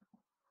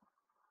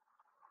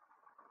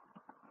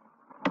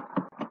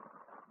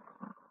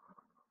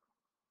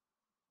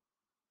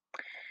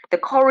 The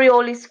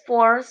Coriolis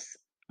force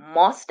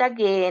must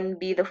again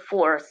be the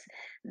force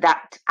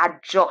that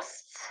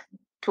adjusts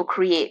to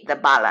create the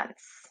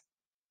balance,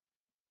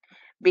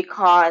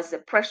 because the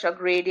pressure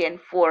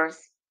gradient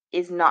force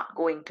is not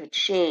going to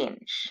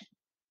change.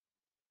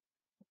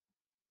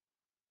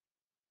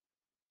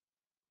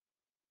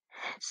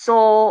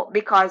 So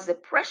because the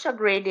pressure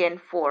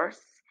gradient force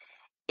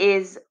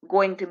is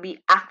going to be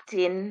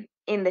acting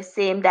in the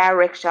same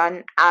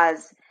direction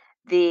as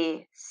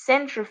the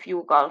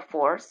centrifugal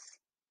force,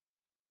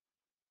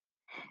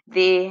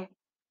 the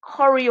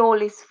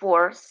Coriolis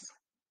force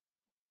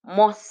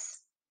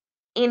must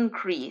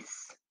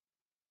increase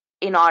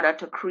in order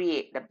to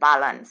create the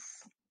balance.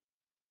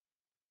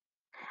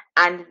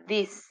 And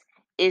this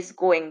is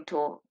going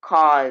to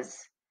cause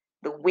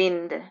the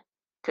wind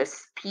to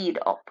speed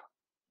up.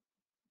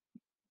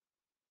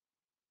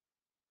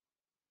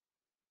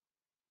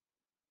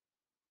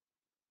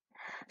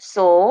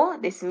 So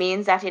this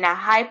means that in a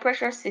high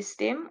pressure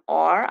system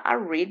or a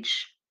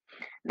ridge,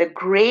 the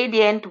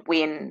gradient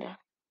wind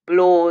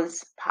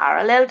blows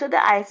parallel to the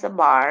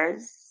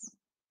isobars,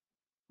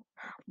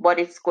 but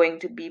it's going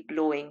to be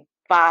blowing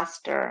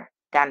faster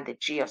than the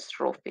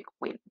geostrophic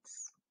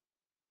winds.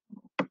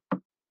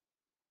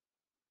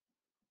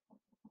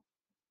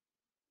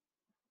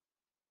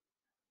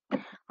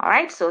 All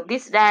right, so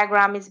this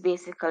diagram is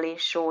basically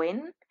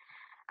showing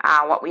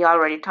what we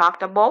already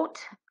talked about,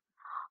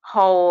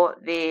 how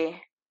the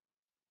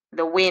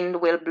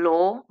wind will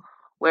blow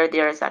where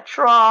there is a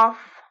trough,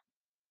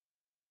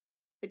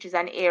 which is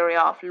an area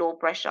of low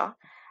pressure,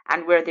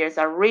 and where there's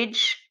a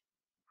ridge,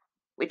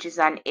 which is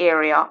an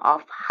area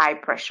of high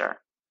pressure.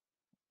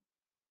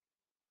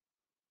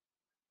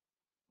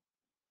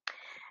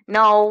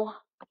 Now,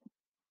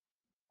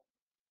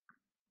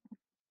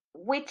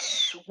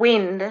 which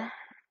wind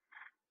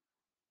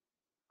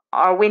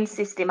or wind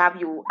system have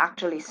you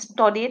actually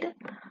studied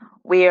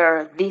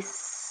where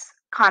this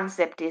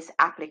concept is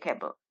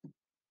applicable?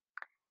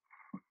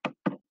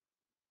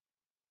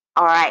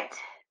 All right,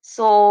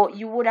 so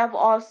you would have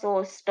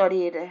also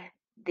studied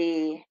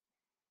the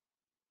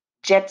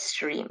jet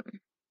stream.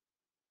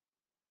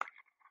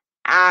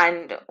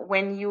 And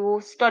when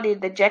you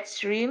studied the jet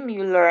stream,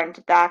 you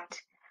learned that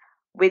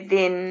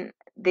within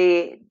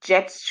the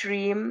jet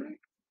stream,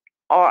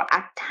 or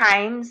at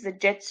times the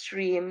jet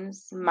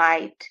streams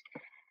might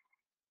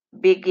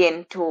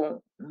begin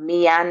to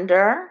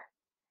meander,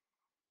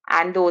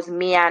 and those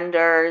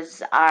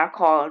meanders are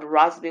called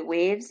Rossby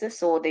waves.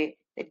 So the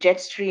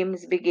jet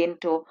streams begin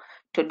to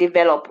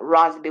develop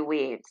Rossby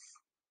waves.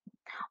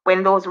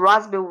 When those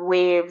Rossby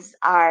waves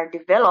are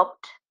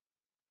developed,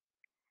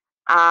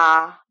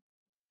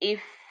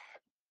 if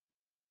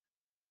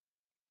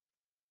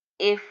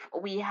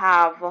we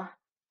have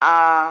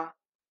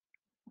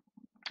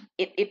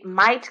it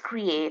might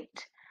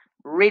create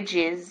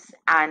ridges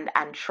and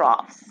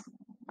troughs.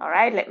 All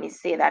right, let me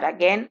say that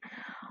again.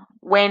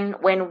 When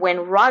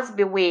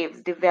Rossby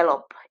waves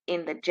develop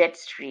in the jet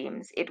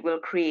streams, it will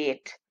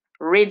create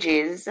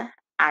ridges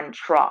and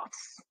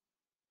troughs.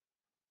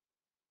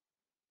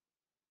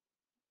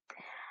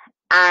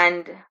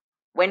 And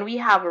when we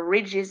have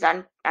ridges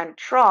and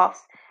troughs,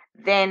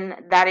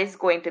 then that is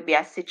going to be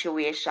a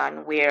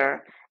situation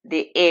where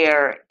the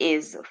air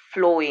is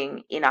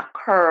flowing in a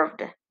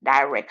curved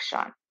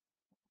direction.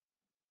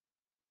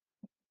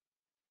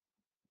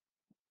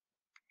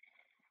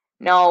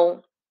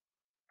 Now,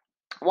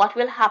 what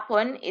will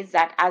happen is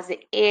that as the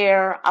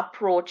air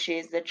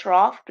approaches the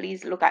trough,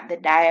 please look at the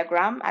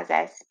diagram as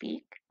I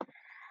speak.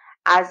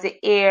 As the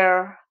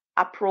air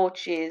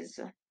approaches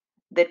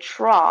the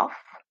trough,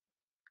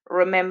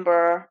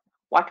 remember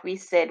what we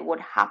said would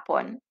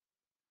happen.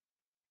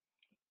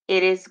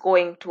 It is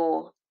going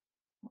to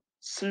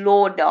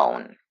slow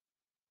down.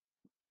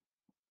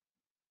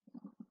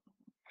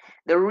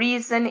 The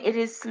reason it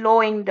is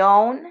slowing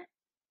down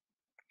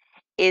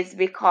is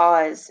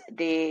because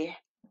the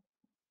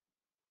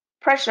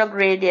pressure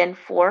gradient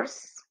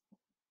force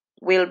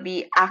will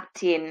be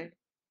acting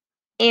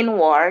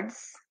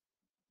inwards,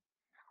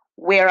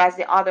 whereas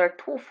the other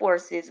two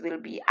forces will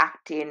be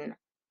acting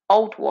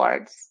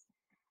outwards,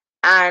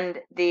 and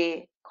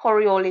the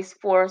Coriolis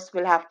force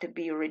will have to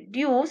be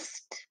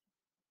reduced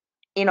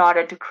in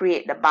order to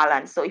create the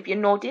balance. So if you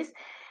notice,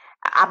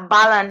 a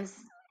balance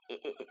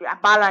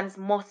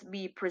must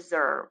be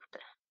preserved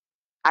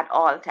at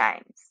all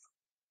times.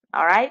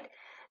 All right.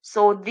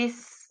 So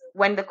this,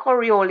 when the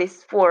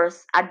Coriolis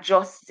force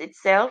adjusts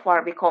itself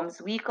or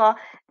becomes weaker,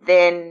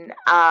 then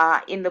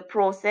in the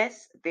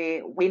process,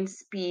 the wind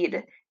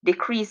speed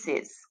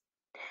decreases.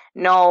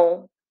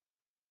 Now,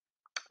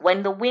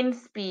 when the wind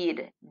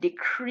speed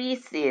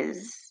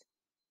decreases,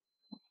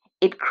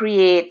 it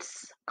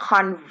creates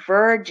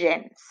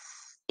convergence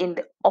in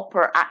the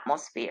upper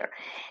atmosphere.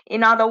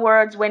 In other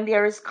words, when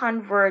there is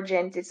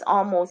convergence, it's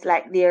almost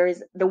like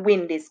the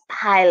wind is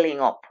piling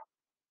up.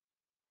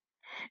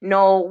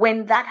 Now,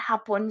 when that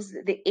happens,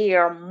 the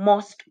air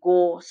must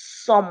go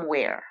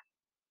somewhere.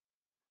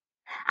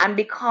 And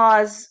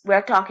because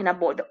we're talking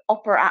about the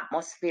upper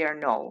atmosphere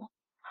now,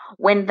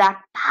 when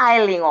that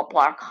piling up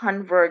or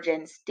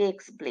convergence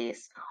takes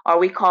place, or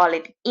we call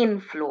it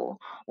inflow,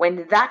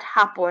 when that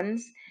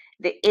happens,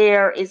 the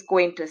air is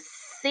going to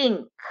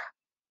sink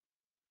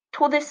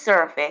to the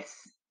surface,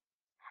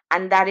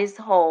 and that is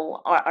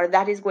how, or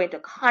that is going to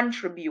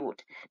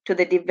contribute to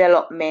the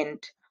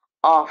development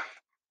of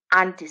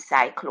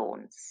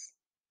anticyclones.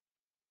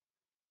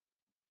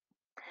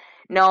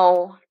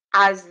 Now,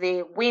 as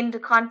the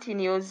wind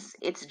continues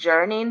its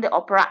journey in the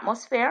upper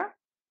atmosphere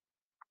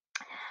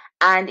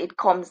and it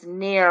comes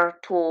near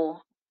to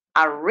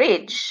a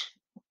ridge,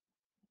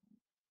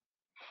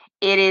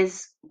 it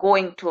is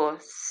going to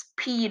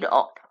speed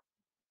up.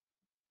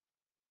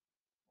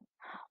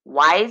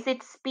 Why is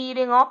it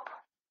speeding up?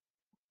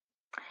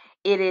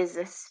 It is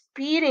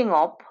speeding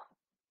up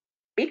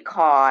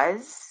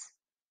because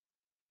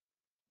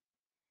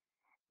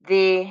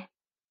the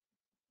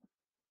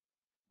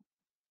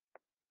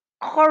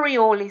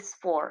Coriolis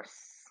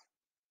force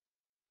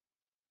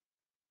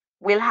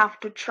will have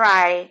to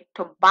try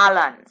to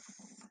balance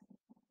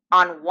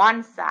on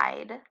one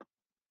side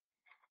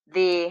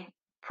the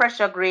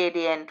pressure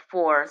gradient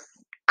force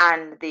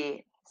and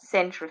the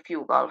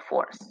centrifugal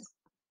force.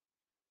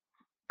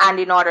 And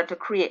in order to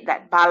create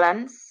that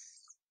balance,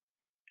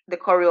 the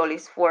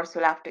Coriolis force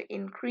will have to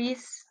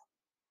increase.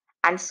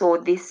 And so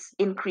this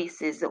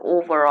increases the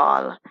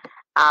overall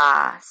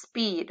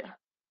speed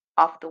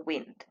of the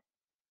wind.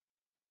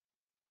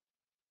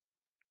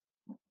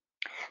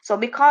 So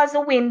because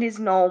the wind is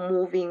now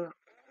moving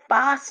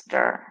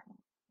faster,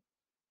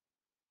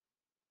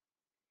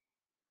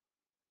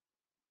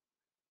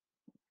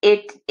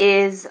 it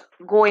is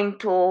going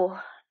to,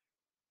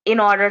 in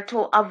order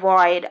to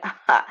avoid,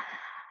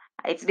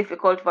 it's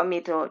difficult for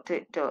me to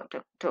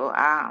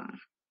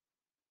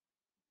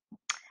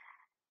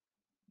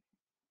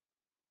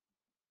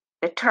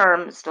the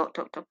terms to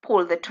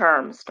pull the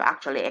terms to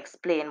actually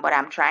explain what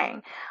I'm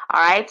trying.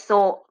 All right.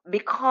 So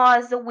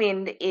because the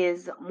wind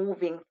is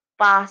moving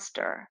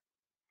faster,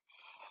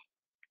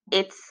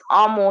 it's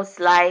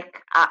almost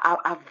like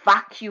a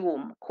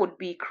vacuum could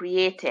be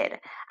created.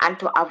 And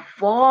to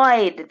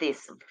avoid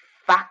this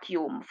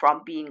vacuum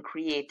from being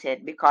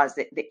created, because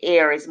the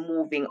air is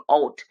moving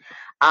out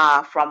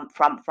from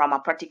a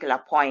particular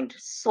point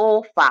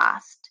so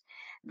fast,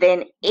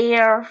 then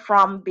air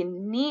from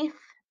beneath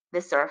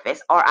the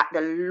surface, or at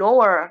the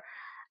lower,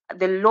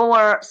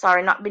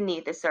 sorry, not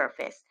beneath the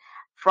surface,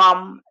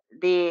 from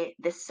the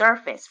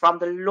surface, from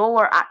the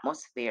lower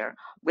atmosphere,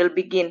 will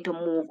begin to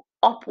move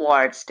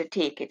upwards to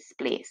take its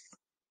place.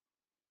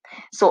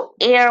 So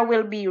air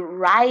will be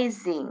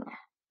rising,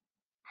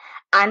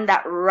 and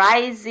that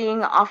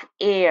rising of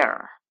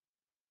air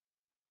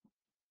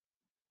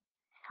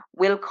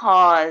will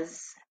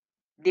cause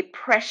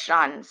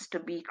depressions to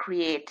be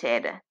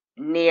created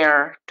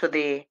near to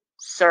the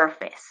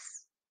surface.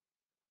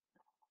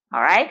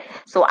 All right.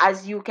 So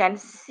as you can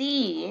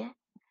see,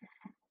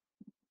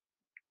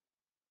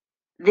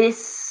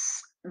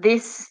 this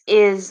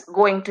is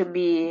going to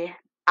be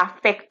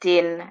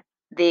affecting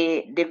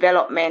the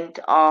development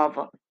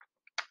of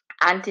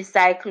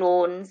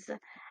anticyclones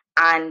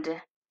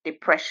and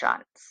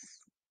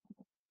depressions.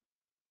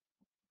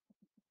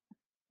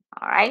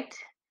 All right.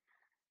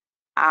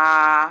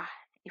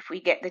 If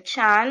we get the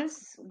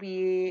chance,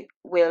 we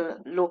will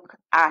look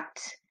at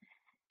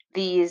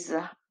these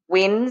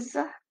winds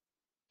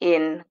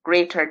in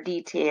greater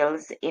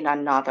details in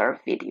another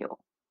video.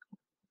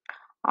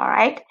 All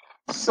right.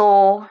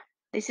 So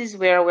this is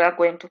where we are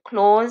going to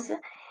close.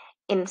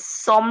 In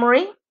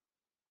summary,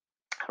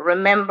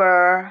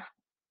 remember,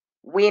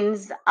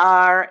 winds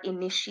are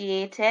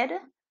initiated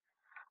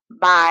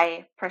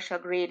by pressure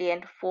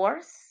gradient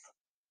force,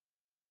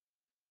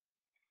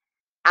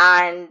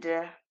 and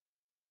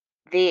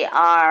they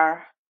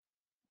are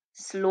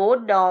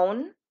slowed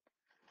down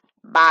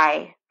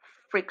by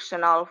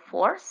frictional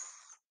force.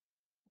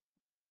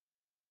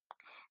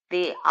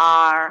 They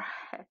are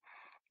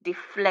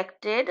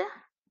deflected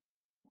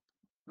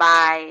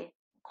by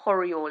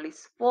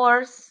Coriolis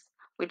force,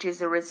 which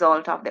is a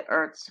result of the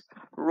Earth's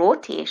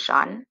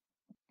rotation.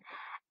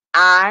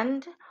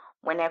 And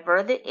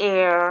whenever the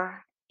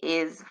air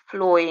is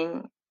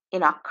flowing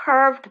in a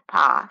curved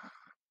path,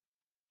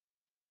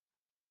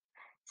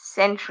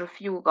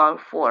 centrifugal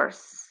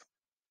force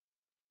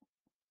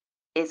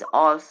is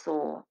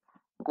also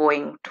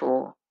going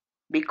to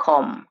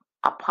become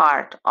a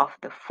part of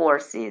the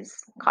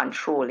forces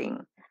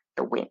controlling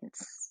the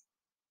winds.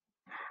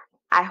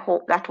 I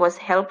hope that was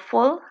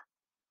helpful.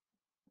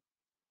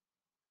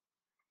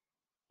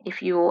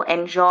 If you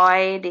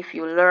enjoyed, if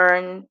you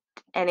learned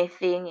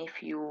anything,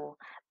 if you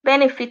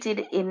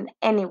benefited in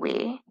any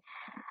way,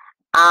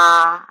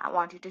 I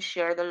want you to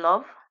share the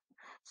love.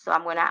 So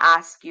I'm going to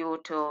ask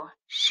you to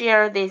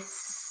share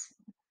this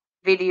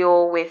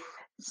video with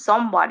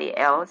somebody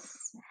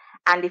else.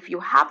 And if you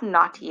have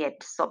not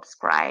yet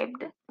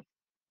subscribed,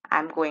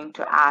 I'm going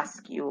to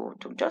ask you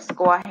to just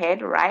go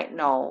ahead right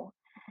now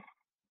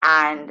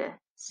and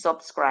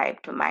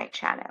subscribe to my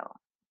channel.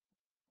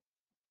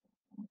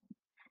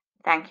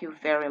 Thank you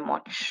very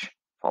much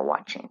for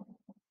watching.